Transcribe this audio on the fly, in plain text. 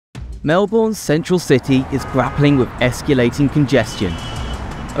Melbourne's central city is grappling with escalating congestion.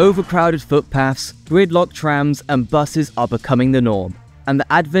 Overcrowded footpaths, gridlocked trams and buses are becoming the norm, and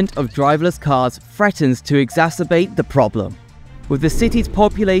the advent of driverless cars threatens to exacerbate the problem. With the city's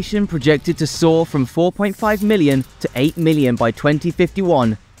population projected to soar from 4.5 million to 8 million by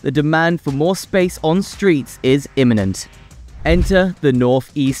 2051, the demand for more space on streets is imminent. Enter the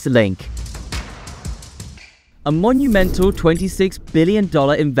North East Link. A monumental $26 billion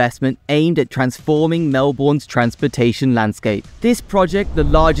investment aimed at transforming Melbourne's transportation landscape. This project, the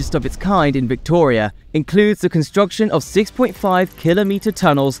largest of its kind in Victoria, includes the construction of 6.5-kilometre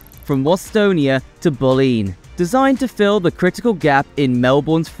tunnels from Wastonia to Bulleen, designed to fill the critical gap in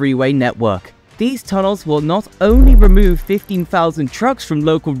Melbourne's freeway network. These tunnels will not only remove 15,000 trucks from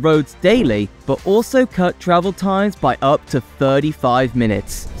local roads daily, but also cut travel times by up to 35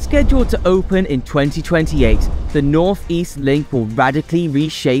 minutes. Scheduled to open in 2028, the North East Link will radically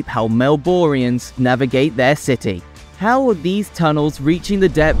reshape how Melbournians navigate their city. How will these tunnels reaching the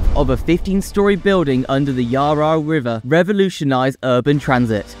depth of a 15-story building under the Yarra River revolutionize urban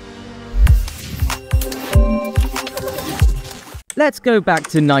transit? Let's go back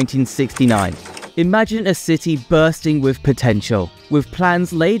to 1969. Imagine a city bursting with potential, with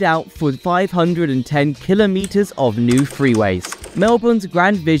plans laid out for 510 kilometers of new freeways. Melbourne's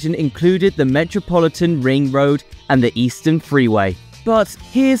grand vision included the Metropolitan Ring Road and the Eastern Freeway. But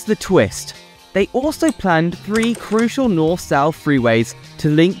here's the twist. They also planned 3 crucial north-south freeways to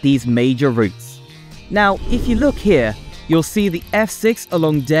link these major routes. Now, if you look here, you'll see the F6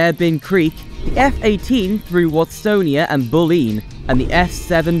 along Darebin Creek, the F18 through Watsonia and Bulleen, and the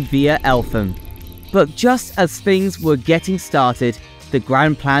F7 via Eltham. But just as things were getting started, the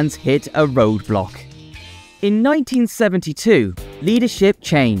grand plans hit a roadblock. In 1972, leadership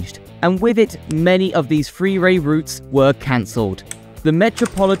changed, and with it, many of these freeway routes were cancelled. The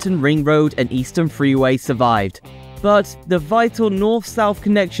Metropolitan Ring Road and Eastern Freeway survived, but the vital north-south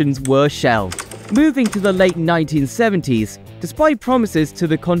connections were shelved. Moving to the late 1970s, despite promises to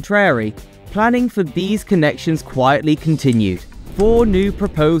the contrary, planning for these connections quietly continued. 4 new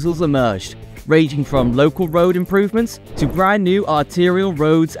proposals emerged, ranging from local road improvements to brand new arterial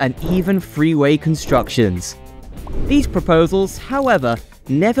roads and even freeway constructions. These proposals, however,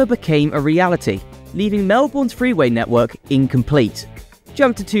 never became a reality, leaving Melbourne's freeway network incomplete.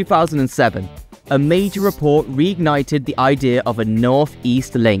 Jump to 2007. A major report reignited the idea of a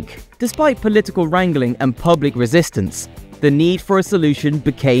North-East link. Despite political wrangling and public resistance, the need for a solution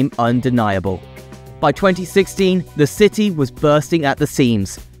became undeniable. By 2016, the city was bursting at the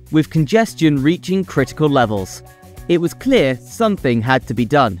seams, with congestion reaching critical levels. It was clear something had to be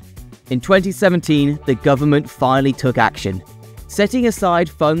done. In 2017, the government finally took action, setting aside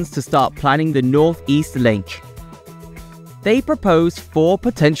funds to start planning the North-East Link. They proposed 4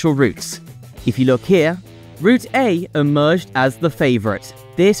 potential routes. If you look here, Route A emerged as the favourite.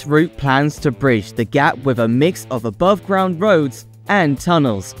 This route plans to bridge the gap with a mix of above-ground roads and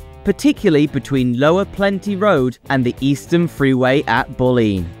tunnels, particularly between Lower Plenty Road and the Eastern Freeway at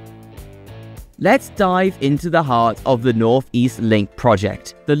Bulleen. Let's dive into the heart of the North-East Link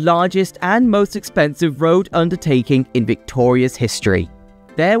project, the largest and most expensive road undertaking in Victoria's history.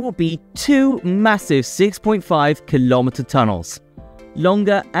 There will be 2 massive 6.5-kilometre tunnels,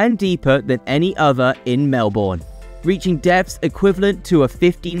 longer and deeper than any other in Melbourne, reaching depths equivalent to a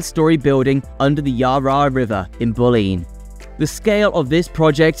 15-story building under the Yarra River in Bulleen. The scale of this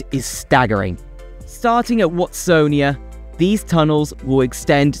project is staggering. Starting at Watsonia, these tunnels will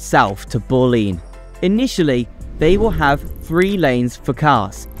extend south to Bulleen. Initially, they will have 3 lanes for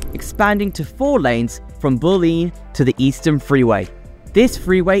cars, expanding to 4 lanes from Bulleen to the Eastern Freeway. This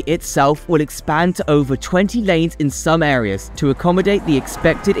freeway itself will expand to over 20 lanes in some areas to accommodate the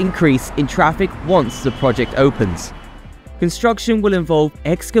expected increase in traffic once the project opens. Construction will involve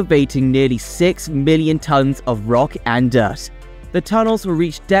excavating nearly 6 million tons of rock and dirt. The tunnels will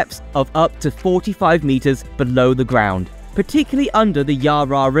reach depths of up to 45 meters below the ground, particularly under the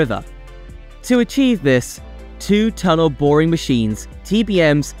Yarra River. To achieve this, 2 tunnel boring machines,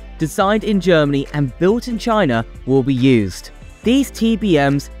 TBMs, designed in Germany and built in China, will be used. These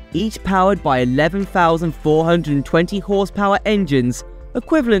TBMs, each powered by 11,420 horsepower engines,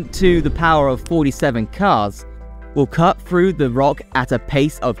 equivalent to the power of 47 cars, will cut through the rock at a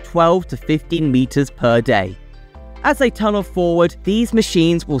pace of 12 to 15 meters per day. As they tunnel forward, these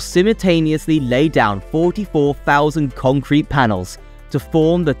machines will simultaneously lay down 44,000 concrete panels to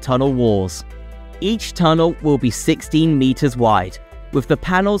form the tunnel walls. Each tunnel will be 16 meters wide, with the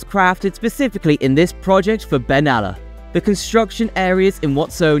panels crafted specifically in this project for Benalla. The construction areas in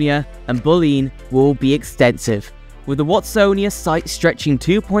Watsonia and Bulleen will be extensive, with the Watsonia site stretching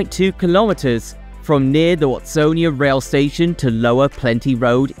 2.2 kilometers from near the Watsonia rail station to Lower Plenty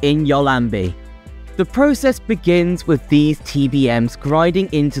Road in Yollambi. The process begins with these TBMs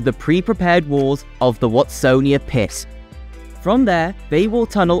grinding into the pre-prepared walls of the Watsonia pit. From there, they will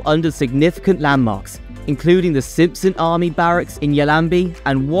tunnel under significant landmarks, including the Simpson Army Barracks in Yollambi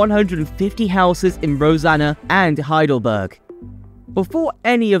and 150 houses in Rosanna and Heidelberg. Before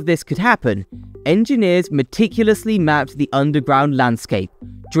any of this could happen, engineers meticulously mapped the underground landscape,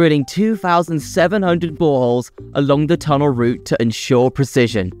 drilling 2,700 boreholes along the tunnel route to ensure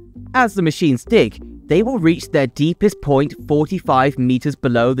precision. As the machines dig, they will reach their deepest point 45 meters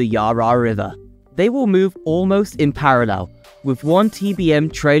below the Yarra River. They will move almost in parallel, with one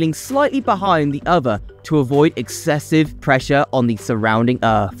TBM trailing slightly behind the other to avoid excessive pressure on the surrounding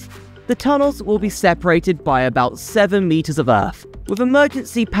earth. The tunnels will be separated by about 7 meters of earth, with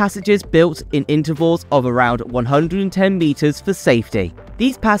emergency passages built in intervals of around 110 meters for safety.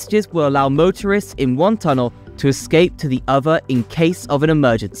 These passages will allow motorists in one tunnel to escape to the other in case of an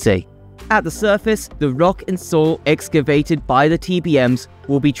emergency. At the surface, the rock and soil excavated by the TBMs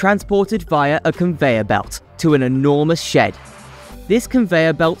will be transported via a conveyor belt to an enormous shed. This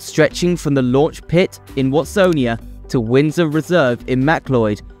conveyor belt, stretching from the launch pit in Watsonia to Windsor Reserve in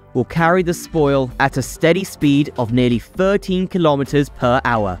Macleod, will carry the spoil at a steady speed of nearly 13 kilometers per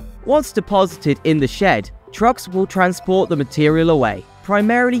hour. Once deposited in the shed, trucks will transport the material away,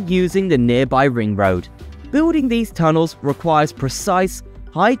 primarily using the nearby ring road. Building these tunnels requires precise,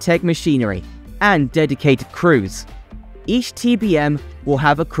 high-tech machinery and dedicated crews. Each TBM will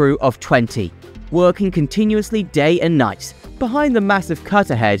have a crew of 20, working continuously day and night. Behind the massive cut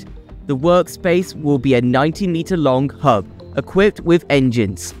ahead, the workspace will be a 90-meter-long hub equipped with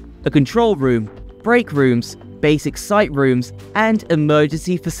engines, a control room, break rooms, basic site rooms, and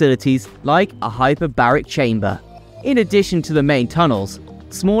emergency facilities like a hyperbaric chamber. In addition to the main tunnels,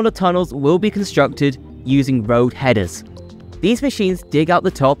 smaller tunnels will be constructed using road headers. These machines dig out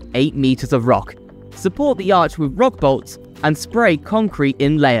the top 8 meters of rock, support the arch with rock bolts, and spray concrete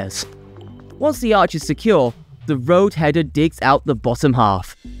in layers. Once the arch is secure, the road header digs out the bottom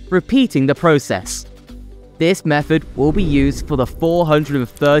half, repeating the process. This method will be used for the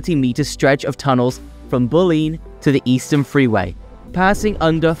 430-meter stretch of tunnels from Bulleen to the Eastern Freeway, passing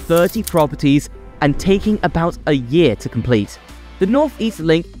under 30 properties and taking about a year to complete. The Northeast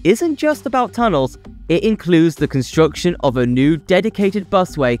Link isn't just about tunnels, it includes the construction of a new dedicated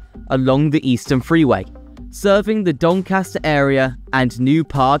busway along the Eastern Freeway, serving the Doncaster area, and new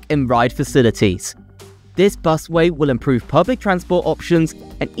park and ride facilities. This busway will improve public transport options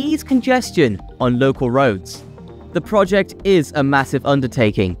and ease congestion on local roads. The project is a massive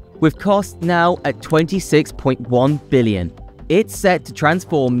undertaking, with costs now at $26.1 billion. It's set to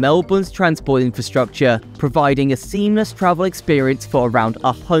transform Melbourne's transport infrastructure, providing a seamless travel experience for around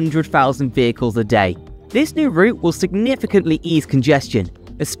 100,000 vehicles a day. This new route will significantly ease congestion,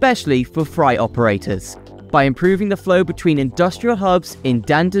 especially for freight operators, by improving the flow between industrial hubs in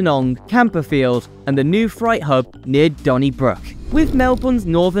Dandenong, Camperfield, and the new freight hub near Donnybrook. With Melbourne's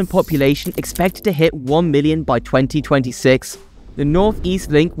northern population expected to hit 1 million by 2026, the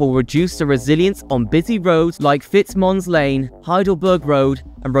Northeast Link will reduce the resilience on busy roads like Fitzmons Lane, Heidelberg Road,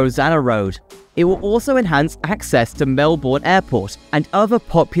 and Rosanna Road. It will also enhance access to Melbourne Airport and other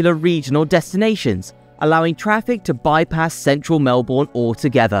popular regional destinations, allowing traffic to bypass central Melbourne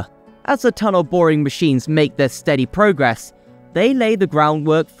altogether. As the tunnel boring machines make their steady progress, they lay the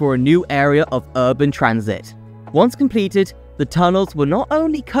groundwork for a new area of urban transit. Once completed, the tunnels will not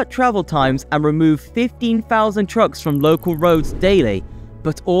only cut travel times and remove 15,000 trucks from local roads daily,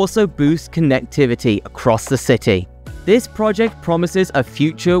 but also boost connectivity across the city. This project promises a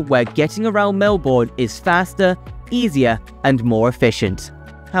future where getting around Melbourne is faster, easier, and more efficient.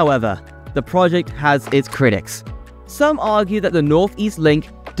 However, the project has its critics. Some argue that the Northeast Link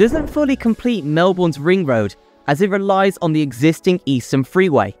doesn't fully complete Melbourne's ring road, as it relies on the existing Eastern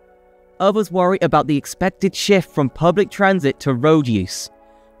Freeway. Others worry about the expected shift from public transit to road use,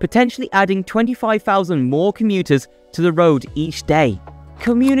 potentially adding 25,000 more commuters to the road each day.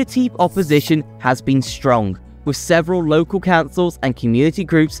 Community opposition has been strong, with several local councils and community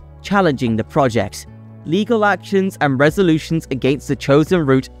groups challenging the project. Legal actions and resolutions against the chosen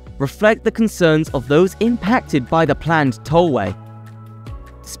route reflect the concerns of those impacted by the planned tollway.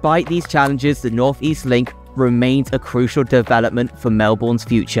 Despite these challenges, the Northeast Link remains a crucial development for Melbourne's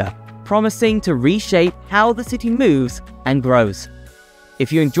future, promising to reshape how the city moves and grows.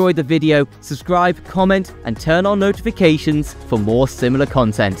 If you enjoyed the video, subscribe, comment, and turn on notifications for more similar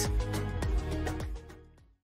content.